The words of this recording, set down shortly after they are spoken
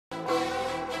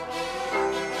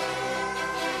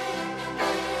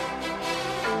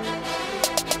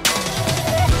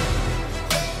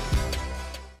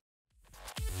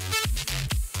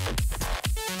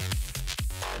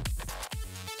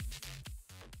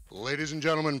Ladies and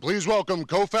gentlemen, please welcome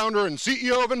co-founder and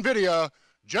CEO of NVIDIA,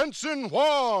 Hsun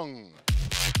Huang.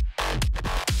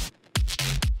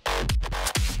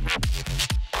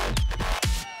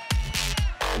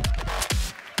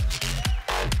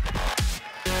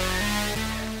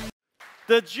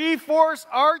 The GeForce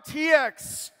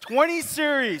RTX 20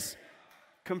 series,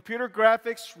 computer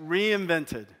graphics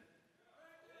reinvented.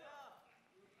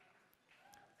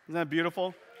 Isn't that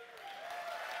beautiful?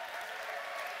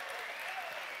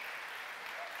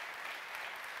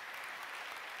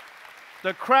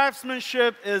 The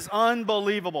craftsmanship is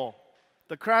unbelievable.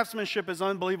 The craftsmanship is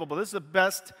unbelievable. This is the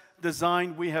best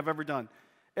design we have ever done.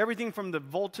 Everything from the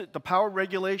voltage, the power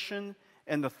regulation,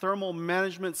 and the thermal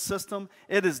management system,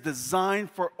 it is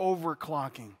designed for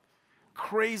overclocking.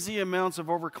 Crazy amounts of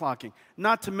overclocking.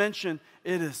 Not to mention,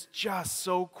 it is just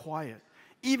so quiet.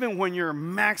 Even when you're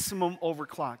maximum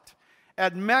overclocked.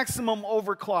 At maximum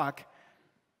overclock,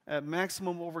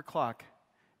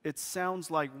 it sounds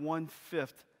like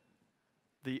 1/5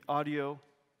 the audio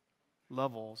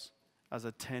levels as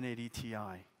a 1080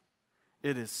 Ti.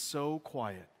 It is so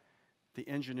quiet. The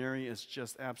engineering is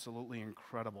just absolutely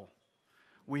incredible.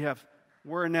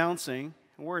 We're announcing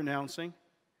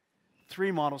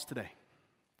 3 models today.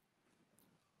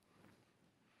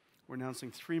 We're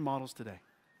announcing 3 models today.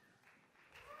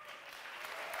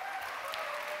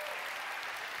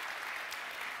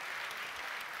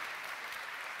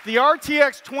 The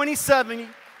RTX 2070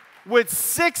 with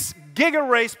 6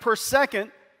 gigaраys per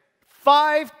second,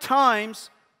 5 times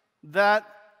that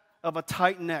of a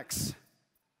Titan X.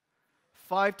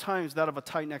 5 times that of a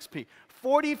Titan XP.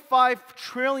 45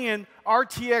 trillion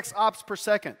RTX ops per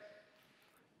second.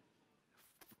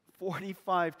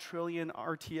 45 trillion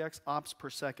RTX ops per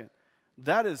second.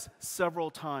 That is several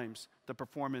times the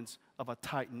performance of a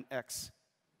Titan X.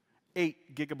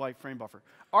 8 gigabyte frame buffer.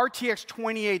 RTX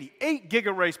 2080, 8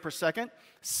 gigaраys per second,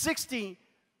 60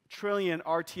 trillion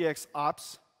RTX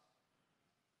ops,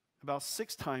 about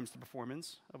 6 times the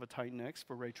performance of a Titan X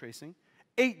for ray tracing,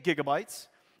 8 gigabytes,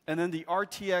 and then the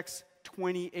RTX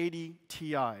 2080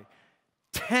 Ti,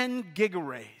 10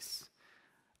 gigarays.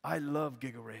 I love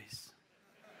gigarays.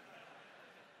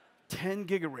 10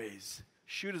 gigarays.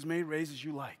 Shoot as many rays as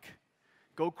you like.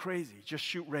 Go crazy, just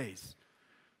shoot rays.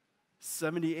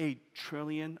 78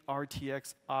 trillion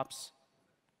RTX ops,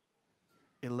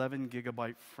 11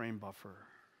 gigabyte frame buffer.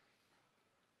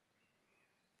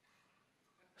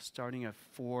 Starting at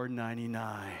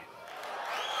 $499.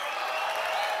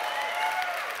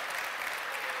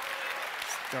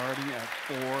 Starting at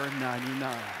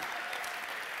 $499.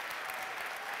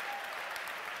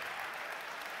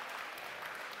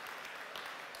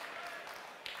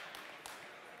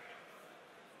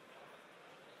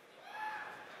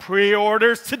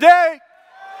 Pre-orders today.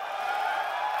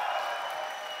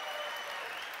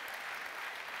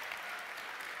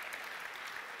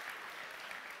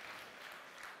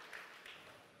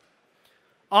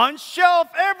 On shelf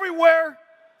everywhere,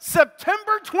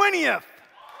 September 20th.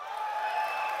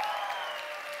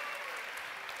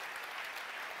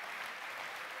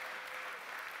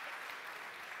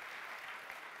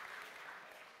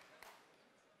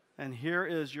 And here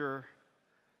is your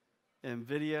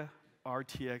NVIDIA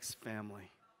RTX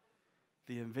family.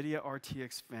 The NVIDIA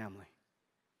RTX family.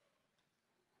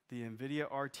 The NVIDIA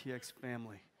RTX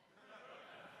family.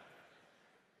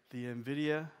 The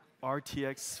NVIDIA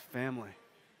RTX family.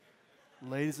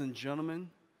 Ladies and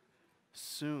gentlemen,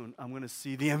 soon I'm going to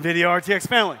see the NVIDIA RTX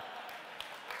family.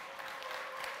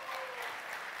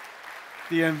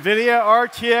 The NVIDIA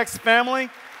RTX family.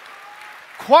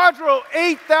 Quadro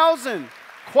 8000.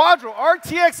 Quadro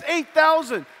RTX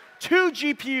 8000. 2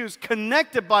 GPUs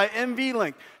connected by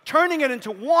NVLink, turning it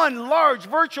into one large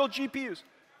virtual GPUs.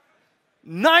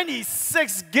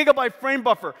 96 gigabyte frame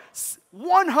buffer.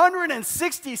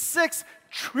 166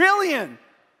 trillion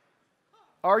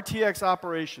RTX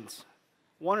operations.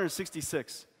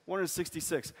 166.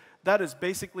 166. That is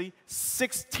basically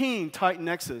 16 Titan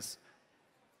X's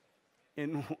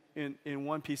in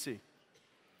one PC.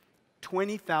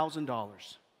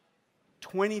 $20,000.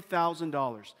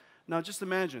 $20,000. Now just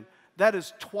imagine, that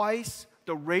is twice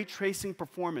the ray tracing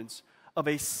performance of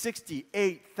a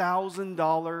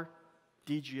 $68,000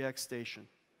 DGX station.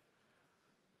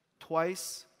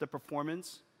 Twice the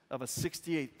performance of a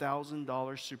 $68,000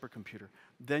 supercomputer.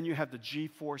 Then you have the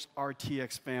GeForce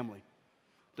RTX family.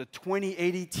 The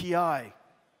 2080 Ti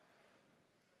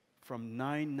from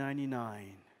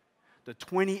 $999. The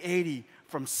 2080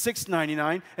 from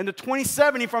 $699, and the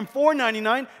 2070 from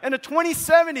 $499, and the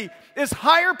 2070 is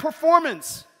higher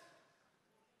performance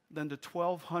than the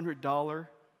 $1,200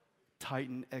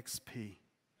 Titan XP.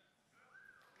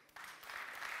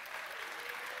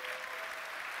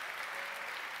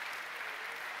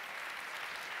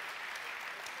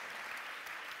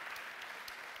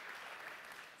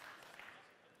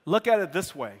 Look at it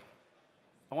this way.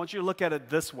 I want you to look at it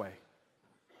this way.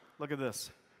 Look at this.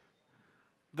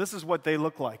 This is what they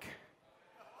look like.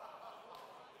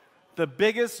 The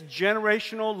biggest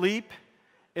generational leap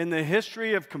in the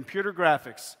history of computer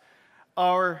graphics.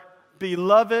 Our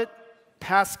beloved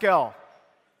Pascal,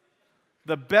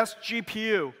 the best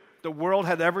GPU the world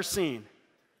had ever seen,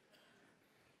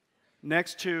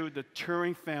 next to the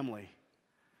Turing family.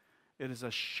 It is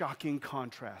a shocking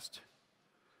contrast.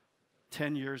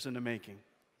 10 years in the making.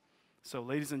 So,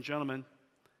 ladies and gentlemen,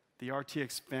 the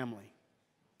RTX family.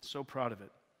 So proud of it.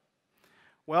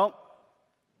 Well,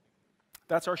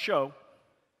 that's our show.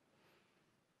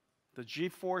 The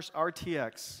GeForce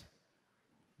RTX.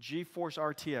 GeForce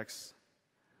RTX,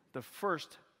 the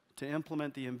first to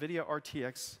implement the NVIDIA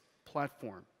RTX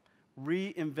platform,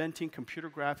 reinventing computer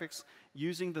graphics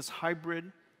using this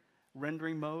hybrid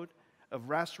rendering mode of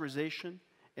rasterization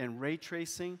and ray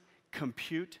tracing,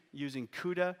 compute using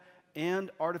CUDA,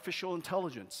 and artificial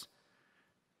intelligence.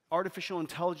 Artificial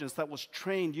intelligence that was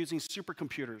trained using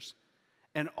supercomputers.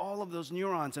 And all of those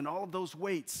neurons and all of those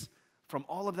weights from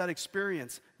all of that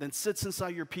experience then sits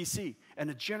inside your PC, and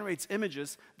it generates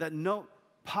images that no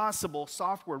possible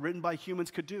software written by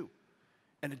humans could do.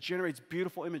 And it generates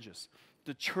beautiful images.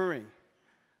 The Turing,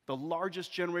 the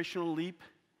largest generational leap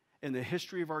in the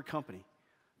history of our company.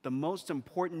 The most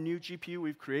important new GPU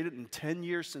we've created in 10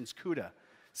 years since CUDA.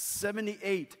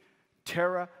 78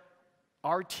 tera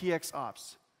RTX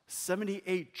ops.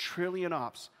 78 trillion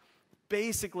ops.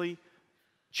 Basically,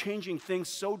 changing things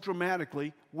so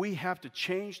dramatically, we have to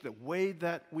change the way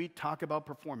that we talk about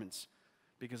performance.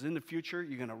 Because in the future,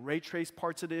 you're going to ray trace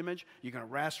parts of the image, you're going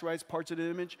to rasterize parts of the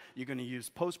image, you're going to use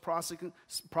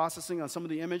post-processing on some of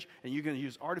the image, and you're going to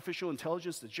use artificial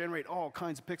intelligence to generate all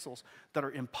kinds of pixels that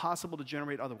are impossible to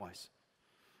generate otherwise.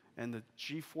 And the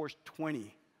GeForce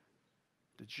 20,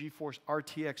 the GeForce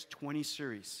RTX 20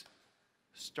 series,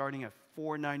 starting at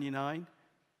 $499,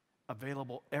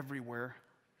 available everywhere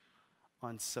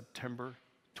on September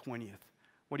 20th.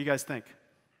 What do you guys think?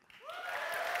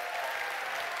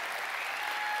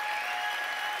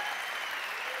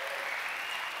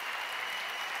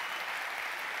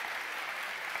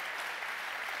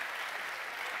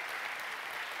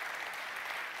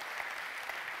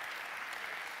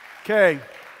 Okay,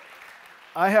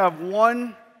 I have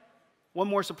one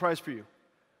more surprise for you.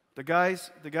 The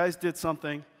guys did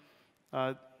something.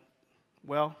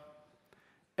 Well,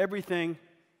 everything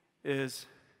is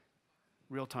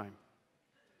real time.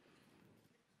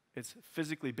 It's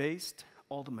physically based.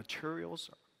 All the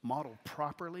materials are modeled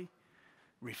properly.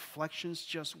 Reflections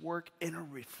just work. Inner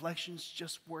reflections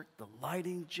just work. The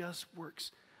lighting just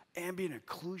works. Ambient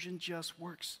occlusion just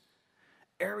works.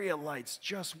 Area lights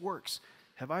just works.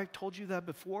 Have I told you that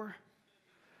before?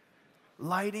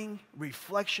 Lighting,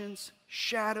 reflections,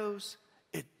 shadows,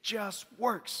 it just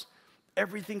works.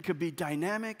 Everything could be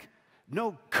dynamic.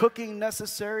 No cooking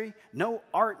necessary, no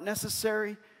art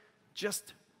necessary.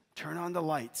 Just turn on the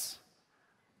lights.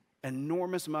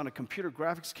 Enormous amount of computer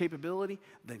graphics capability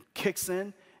then kicks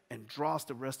in and draws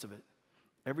the rest of it.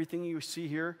 Everything you see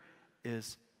here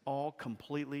is all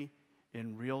completely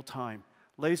in real time.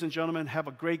 Ladies and gentlemen, have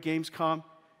a great Gamescom.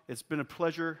 It's been a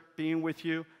pleasure being with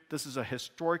you. This is a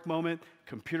historic moment.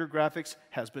 Computer graphics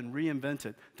has been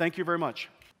reinvented. Thank you very much.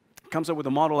 It comes up with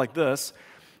a model like this,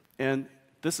 and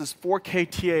this is 4K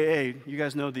TAA. You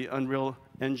guys know the Unreal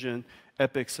Engine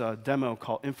Epic's demo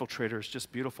called Infiltrator. It's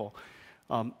just beautiful.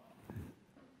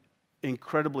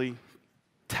 Incredibly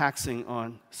taxing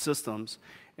on systems.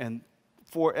 And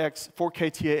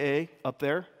 4K TAA up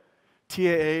there.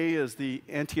 TAA is the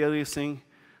anti-aliasing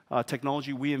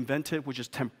technology we invented, which is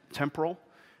temporal.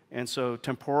 And so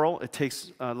temporal, it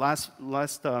takes last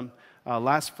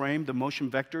frame, the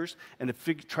motion vectors, and it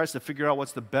tries to figure out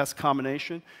what's the best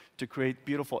combination to create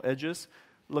beautiful edges.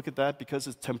 Look at that, because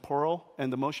it's temporal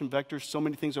and the motion vectors, so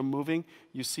many things are moving.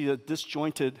 You see a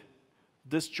disjointed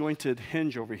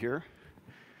hinge over here.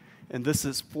 And this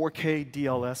is 4K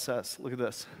DLSS. Look at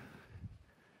this.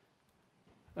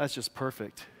 That's just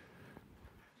perfect.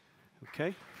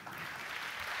 Okay?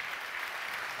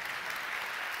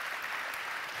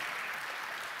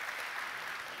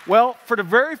 Well, for the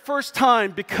very first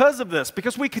time, because of this,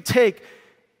 because we could take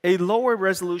a lower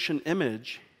resolution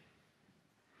image,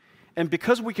 and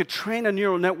because we could train a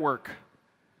neural network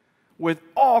with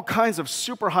all kinds of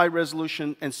super high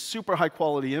resolution and super high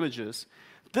quality images,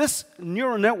 this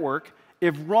neural network,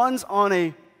 if runs on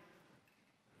a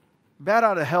bat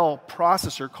out of hell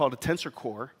processor called a tensor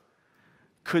core,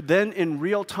 could then in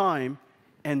real time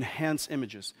enhance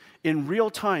images. In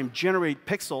real time, generate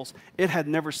pixels it had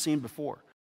never seen before.